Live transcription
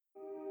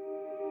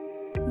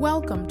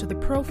Welcome to the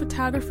Pro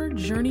Photographer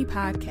Journey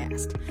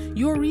Podcast,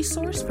 your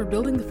resource for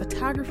building the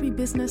photography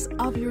business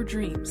of your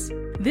dreams.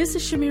 This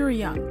is Shamira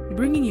Young,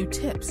 bringing you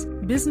tips,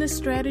 business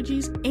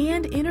strategies,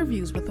 and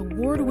interviews with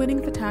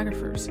award-winning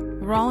photographers.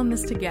 We're all in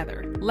this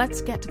together.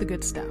 Let's get to the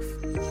good stuff.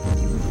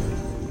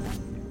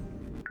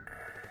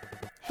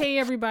 Hey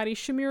everybody,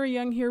 Shamira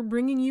Young here,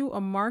 bringing you a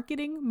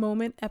Marketing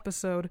Moment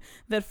episode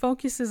that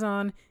focuses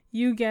on,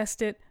 you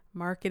guessed it,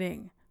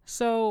 marketing.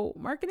 So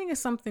marketing is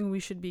something we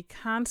should be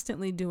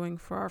constantly doing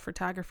for our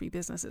photography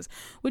businesses,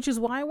 which is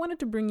why I wanted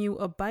to bring you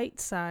a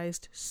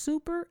bite-sized,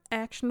 super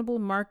actionable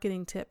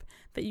marketing tip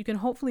that you can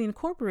hopefully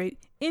incorporate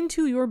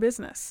into your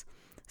business.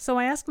 So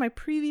I asked my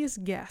previous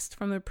guest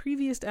from the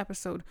previous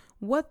episode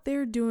what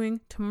they're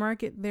doing to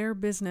market their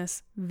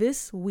business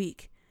this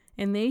week,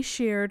 and they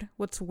shared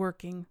what's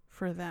working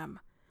for them.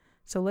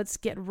 So let's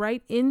get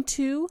right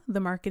into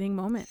the marketing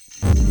moment.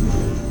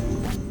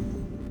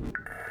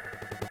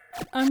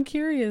 I'm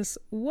curious,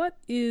 what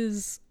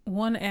is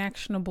one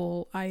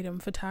actionable item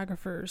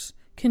photographers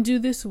can do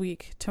this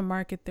week to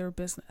market their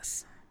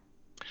business?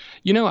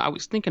 You know, I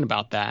was thinking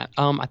about that.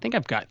 I think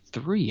I've got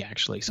 3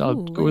 actually, so I'll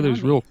go with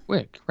those real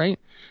quick, right?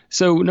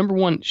 So number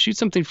 1, shoot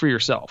something for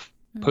yourself.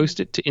 Post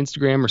it to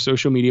Instagram or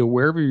social media,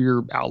 wherever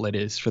your outlet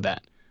is for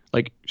that.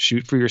 Like,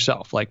 shoot for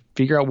yourself. Like,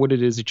 figure out what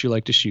it is that you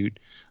like to shoot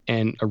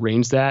and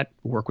arrange that,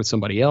 work with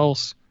somebody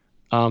else,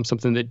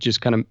 something that just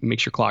kind of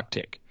makes your clock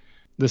tick.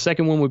 The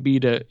second one would be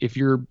to, if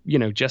you're,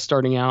 just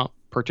starting out,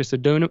 purchase a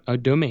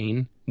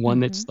domain, one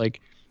that's like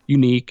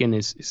unique and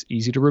is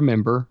easy to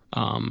remember,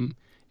 and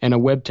a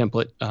web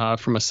template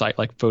from a site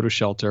like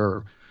PhotoShelter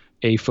or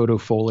a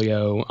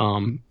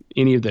Photofolio,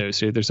 any of those.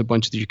 So there's a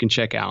bunch that you can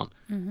check out.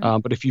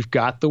 But if you've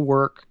got the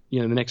work,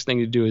 the next thing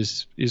to do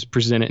is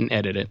present it and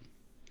edit it.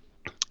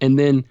 And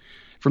then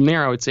from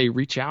there, I would say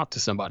reach out to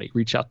somebody,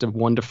 reach out to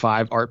 1 to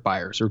 5 art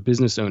buyers or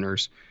business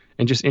owners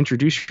and just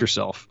introduce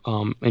yourself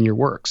and your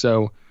work.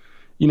 So,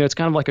 it's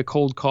kind of like a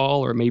cold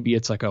call, or maybe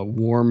it's like a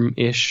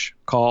warm-ish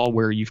call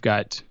where you've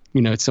got,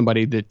 it's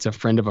somebody that's a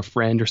friend of a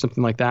friend or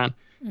something like that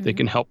that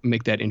can help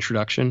make that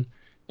introduction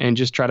and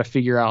just try to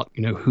figure out,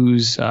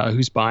 who's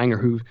buying or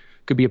who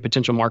could be a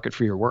potential market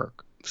for your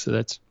work. So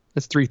that's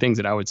 3 things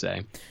that I would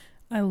say.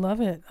 I love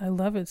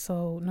it.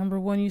 So number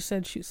 1, you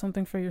said shoot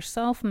something for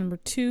yourself. Number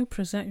 2,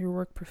 present your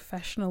work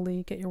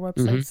professionally, get your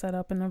website set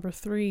up. And number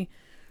 3,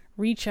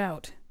 reach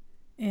out.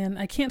 And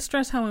I can't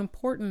stress how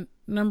important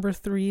number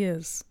 3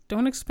 is.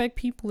 Don't expect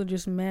people to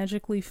just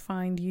magically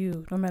find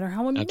you, no matter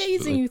how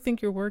amazing you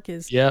think your work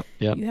is. Yep.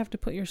 You have to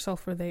put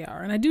yourself where they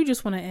are. And I do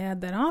just want to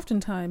add that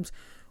oftentimes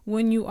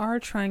when you are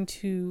trying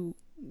to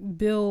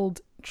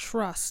build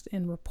trust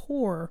and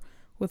rapport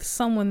with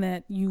someone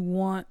that you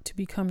want to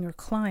become your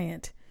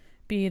client,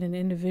 be it an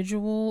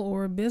individual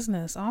or a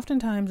business,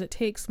 oftentimes it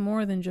takes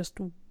more than just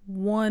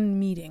one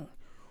meeting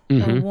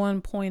or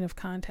one point of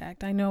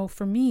contact. I know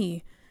for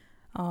me,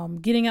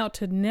 getting out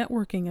to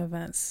networking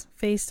events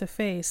face to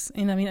face,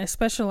 and I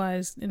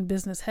specialize in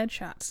business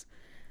headshots.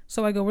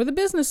 So I go where the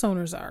business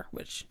owners are,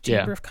 which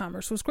Chamber of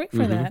Commerce was great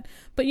for that.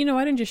 But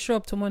I didn't just show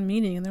up to one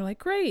meeting and they're like,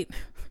 great,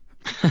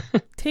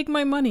 take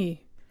my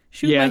money,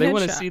 shoot my headshot. Yeah, they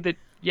want to see that.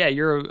 Yeah,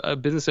 you're a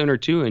business owner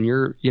too, and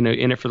you're, in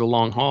it for the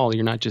long haul.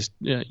 You're not just,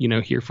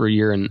 here for a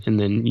year and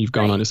then you've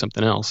gone on to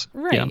something else.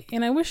 Right. Yeah.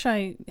 And I wish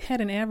I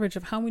had an average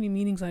of how many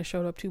meetings I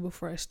showed up to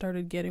before I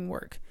started getting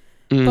work.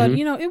 But,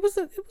 it was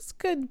a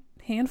good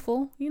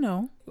handful,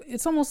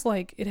 It's almost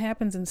like it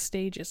happens in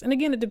stages. And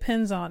again, it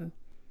depends on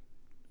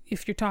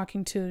if you're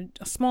talking to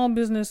a small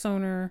business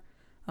owner,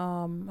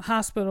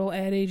 hospital,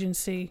 ad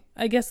agency.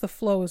 I guess the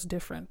flow is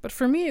different. But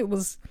for me, it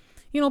was,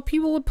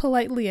 people would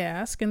politely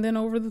ask, and then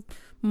over the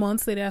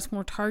months, they'd ask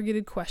more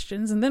targeted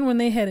questions. And then when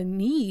they had a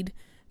need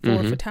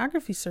for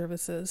photography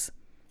services,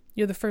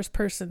 you're the first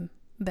person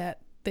that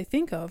they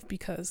think of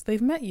because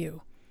they've met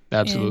you.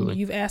 Absolutely. And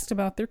you've asked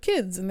about their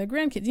kids and their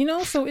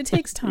grandkids, so it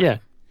takes time. Yeah.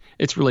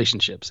 It's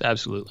relationships.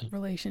 Absolutely.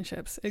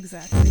 Relationships.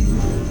 Exactly.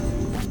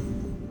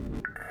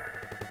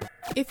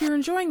 If you're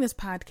enjoying this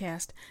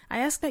podcast, I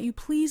ask that you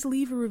please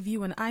leave a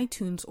review on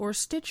iTunes or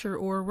Stitcher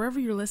or wherever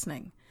you're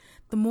listening.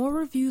 The more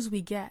reviews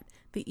we get,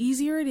 the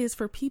easier it is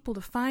for people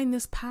to find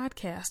this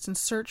podcast in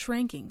search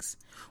rankings.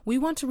 We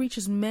want to reach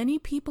as many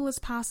people as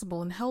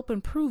possible and help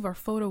improve our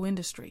photo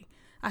industry.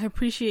 I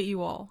appreciate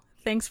you all.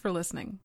 Thanks for listening.